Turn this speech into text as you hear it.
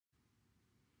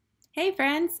Hey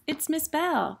friends, it's Miss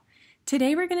Bell.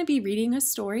 Today we're going to be reading a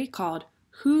story called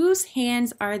Whose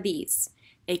Hands Are These?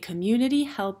 A Community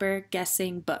Helper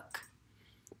Guessing Book.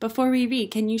 Before we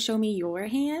read, can you show me your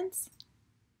hands?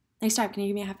 Nice job. Can you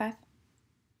give me a high five?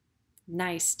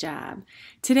 Nice job.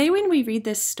 Today when we read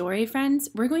this story, friends,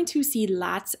 we're going to see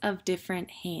lots of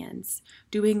different hands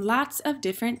doing lots of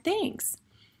different things.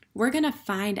 We're going to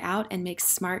find out and make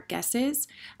smart guesses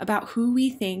about who we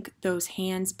think those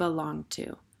hands belong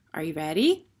to. Are you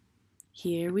ready?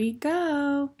 Here we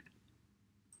go.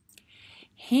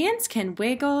 Hands can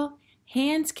wiggle,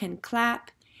 hands can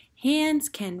clap, hands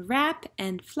can rap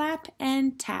and flap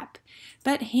and tap,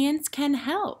 but hands can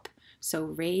help. So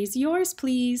raise yours,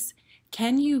 please.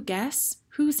 Can you guess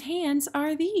whose hands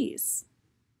are these?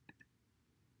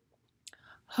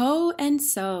 Hoe and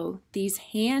sow, these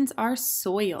hands are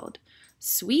soiled.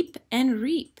 Sweep and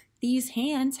reap, these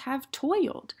hands have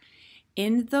toiled.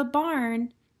 In the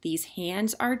barn, these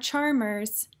hands are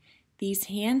charmers. These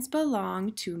hands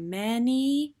belong to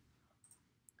many.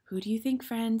 Who do you think,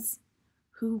 friends?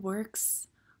 Who works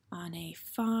on a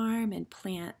farm and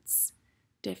plants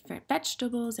different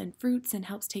vegetables and fruits and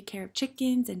helps take care of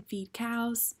chickens and feed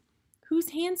cows? Whose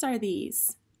hands are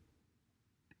these?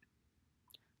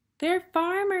 They're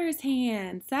farmers'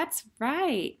 hands. That's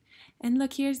right. And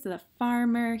look, here's the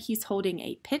farmer. He's holding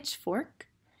a pitchfork.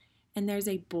 And there's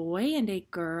a boy and a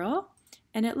girl.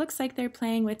 And it looks like they're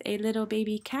playing with a little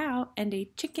baby cow and a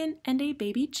chicken and a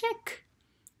baby chick.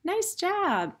 Nice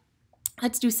job.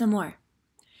 Let's do some more.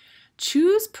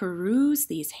 Choose, peruse,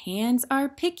 these hands are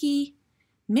picky.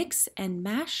 Mix and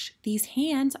mash, these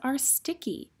hands are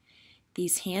sticky.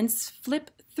 These hands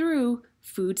flip through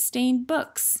food-stained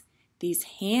books. These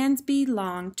hands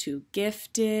belong to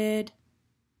gifted,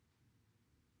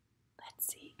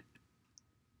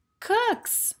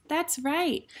 cooks. That's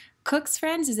right. Cooks,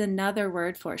 friends, is another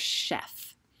word for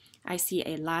chef. I see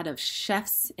a lot of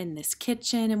chefs in this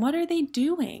kitchen, and what are they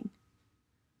doing?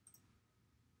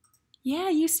 Yeah,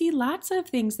 you see lots of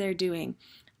things they're doing.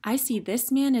 I see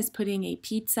this man is putting a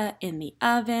pizza in the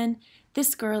oven.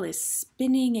 This girl is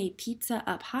spinning a pizza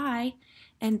up high,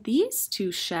 and these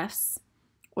two chefs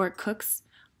or cooks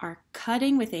are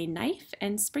cutting with a knife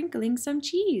and sprinkling some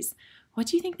cheese. What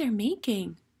do you think they're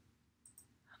making?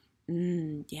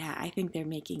 Yeah, I think they're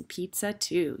making pizza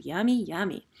too. Yummy,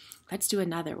 yummy. Let's do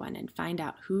another one and find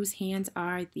out whose hands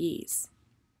are these.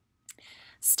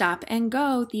 Stop and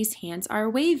go, these hands are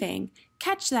waving.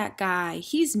 Catch that guy,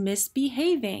 he's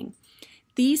misbehaving.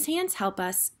 These hands help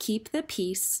us keep the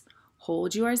peace.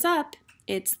 Hold yours up,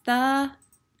 it's the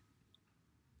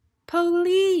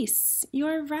police.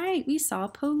 You're right, we saw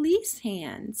police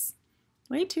hands.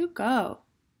 Way to go.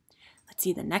 Let's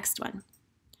see the next one.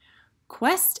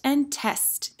 Quest and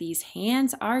test, these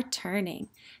hands are turning.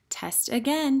 Test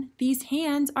again, these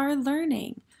hands are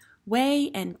learning.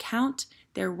 Weigh and count,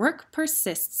 their work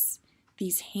persists.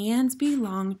 These hands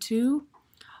belong to,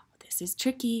 this is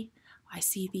tricky. I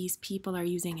see these people are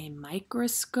using a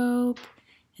microscope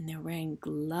and they're wearing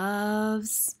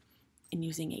gloves and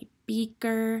using a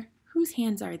beaker. Whose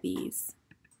hands are these?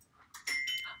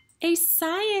 A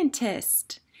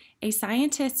scientist. A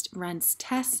scientist runs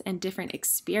tests and different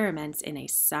experiments in a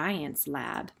science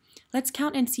lab. Let's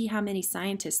count and see how many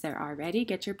scientists there are. Ready?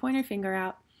 Get your pointer finger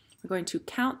out. We're going to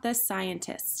count the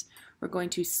scientists. We're going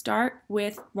to start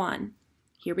with 1.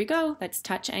 Here we go. Let's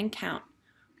touch and count.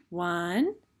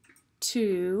 1,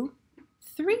 2,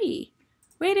 3.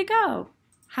 Way to go.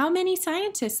 How many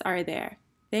scientists are there?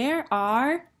 There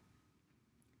are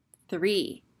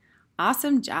 3.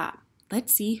 Awesome job.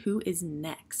 Let's see who is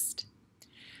next.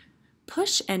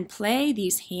 Push and play,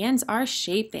 these hands are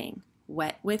shaping.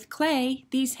 Wet with clay,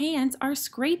 these hands are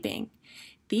scraping.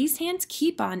 These hands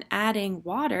keep on adding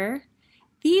water.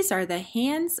 These are the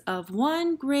hands of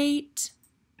one great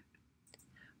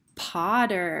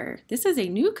potter. This is a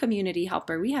new community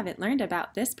helper. We haven't learned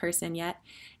about this person yet.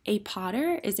 A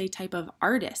potter is a type of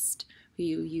artist who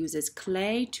uses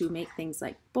clay to make things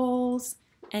like bowls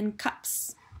and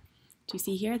cups. Do you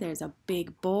see here? There's a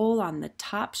big bowl on the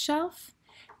top shelf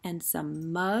and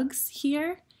some mugs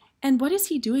here. And what is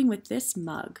he doing with this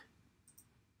mug?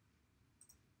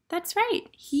 That's right,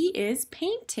 he is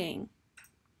painting.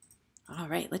 All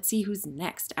right, let's see who's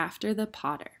next after the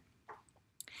potter.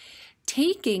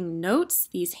 Taking notes,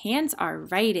 these hands are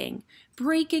writing.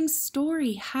 Breaking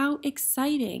story, how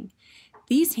exciting.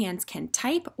 These hands can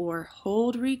type or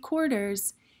hold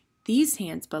recorders. These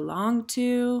hands belong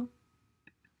to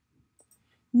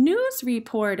news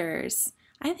reporters.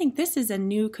 I think this is a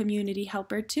new community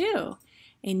helper too.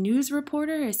 A news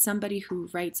reporter is somebody who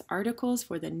writes articles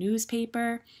for the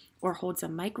newspaper or holds a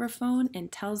microphone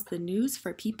and tells the news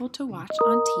for people to watch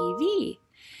on TV.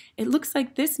 It looks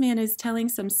like this man is telling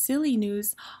some silly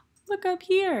news. Look up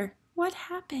here. What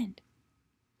happened?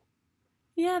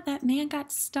 Yeah, that man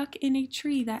got stuck in a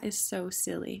tree. That is so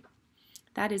silly.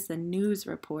 That is the news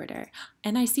reporter.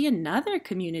 And I see another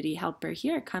community helper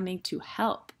here coming to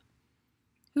help.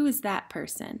 Who is that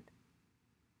person?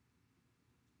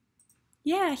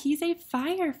 Yeah, he's a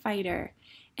firefighter.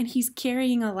 And he's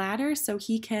carrying a ladder so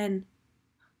he can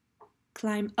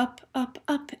climb up, up,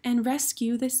 up and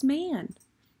rescue this man.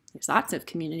 There's lots of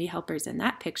community helpers in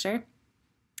that picture.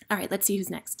 All right, let's see who's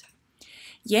next.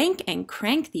 Yank and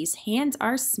crank, these hands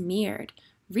are smeared.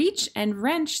 Reach and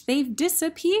wrench, they've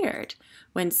disappeared.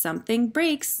 When something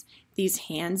breaks, these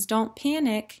hands don't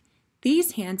panic.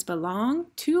 These hands belong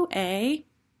to a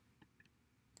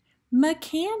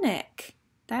mechanic.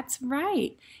 That's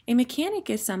right. A mechanic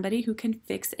is somebody who can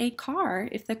fix a car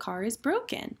if the car is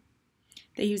broken.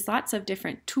 They use lots of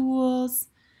different tools.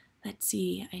 Let's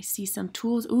see, I see some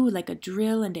tools. Ooh, like a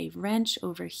drill and a wrench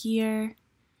over here.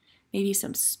 Maybe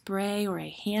some spray or a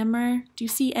hammer. Do you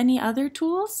see any other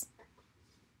tools?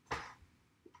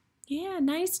 Yeah,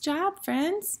 nice job,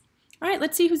 friends. All right,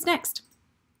 let's see who's next.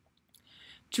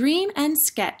 Dream and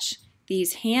sketch.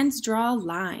 These hands draw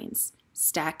lines.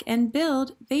 Stack and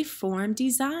build, they form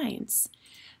designs.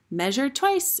 Measure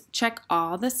twice, check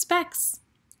all the specs.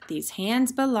 These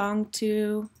hands belong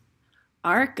to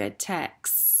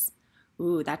architects.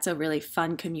 Ooh, that's a really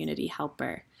fun community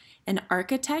helper. An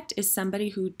architect is somebody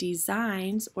who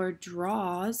designs or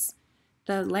draws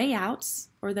the layouts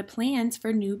or the plans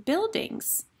for new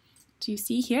buildings. Do you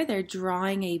see here they're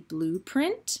drawing a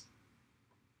blueprint?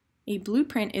 A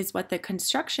blueprint is what the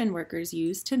construction workers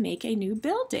use to make a new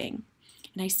building.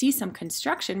 And I see some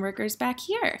construction workers back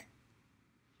here.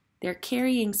 They're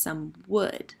carrying some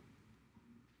wood.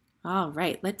 All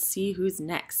right, let's see who's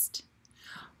next.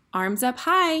 Arms up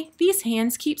high, these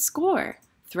hands keep score.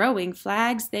 Throwing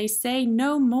flags, they say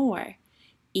no more.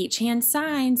 Each hand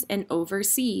signs and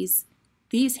oversees.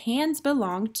 These hands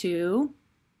belong to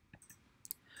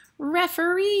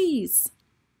referees.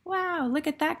 Wow, look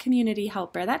at that community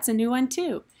helper. That's a new one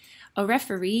too. A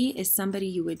referee is somebody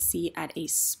you would see at a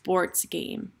sports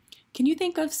game. Can you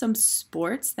think of some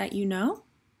sports that you know?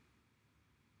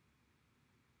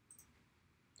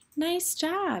 Nice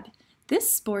job. This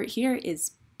sport here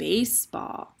is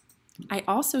baseball. I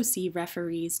also see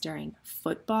referees during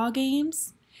football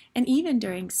games and even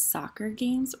during soccer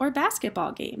games or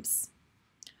basketball games.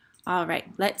 All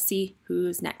right, let's see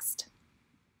who's next.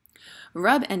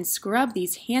 Rub and scrub,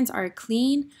 these hands are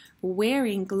clean.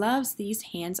 Wearing gloves, these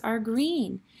hands are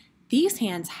green. These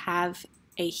hands have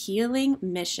a healing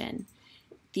mission.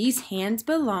 These hands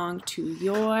belong to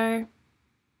your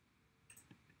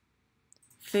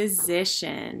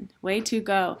physician. Way to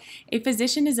go. A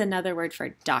physician is another word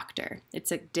for doctor.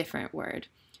 It's a different word.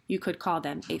 You could call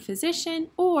them a physician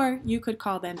or you could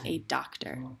call them a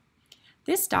doctor.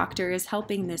 This doctor is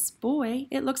helping this boy.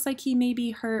 It looks like he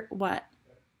maybe hurt what?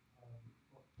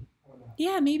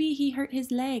 Yeah, maybe he hurt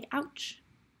his leg. Ouch.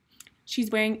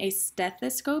 She's wearing a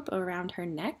stethoscope around her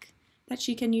neck that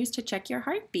she can use to check your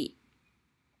heartbeat.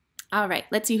 All right,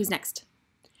 let's see who's next.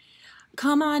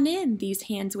 Come on in, these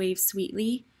hands wave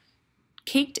sweetly.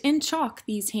 Caked in chalk,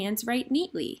 these hands write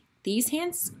neatly. These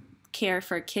hands care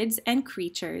for kids and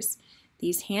creatures.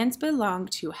 These hands belong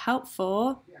to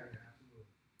helpful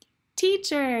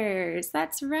teachers.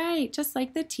 That's right, just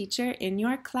like the teacher in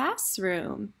your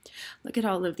classroom. Look at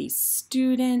all of these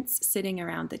students sitting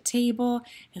around the table.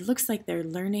 It looks like they're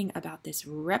learning about this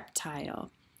reptile.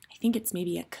 I think it's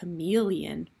maybe a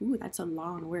chameleon. Ooh, that's a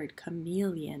long word,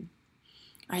 chameleon.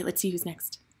 All right, let's see who's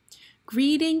next.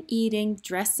 Greeting, eating,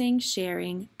 dressing,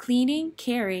 sharing, cleaning,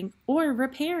 caring, or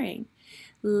repairing.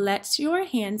 Let your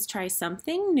hands try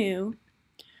something new.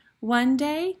 One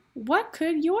day, what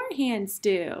could your hands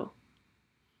do?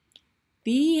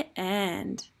 The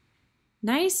end.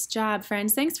 Nice job,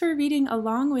 friends. Thanks for reading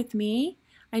along with me.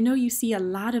 I know you see a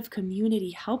lot of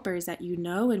community helpers that you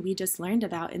know and we just learned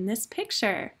about in this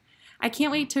picture. I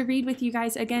can't wait to read with you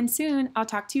guys again soon. I'll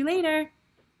talk to you later.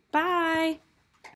 Bye.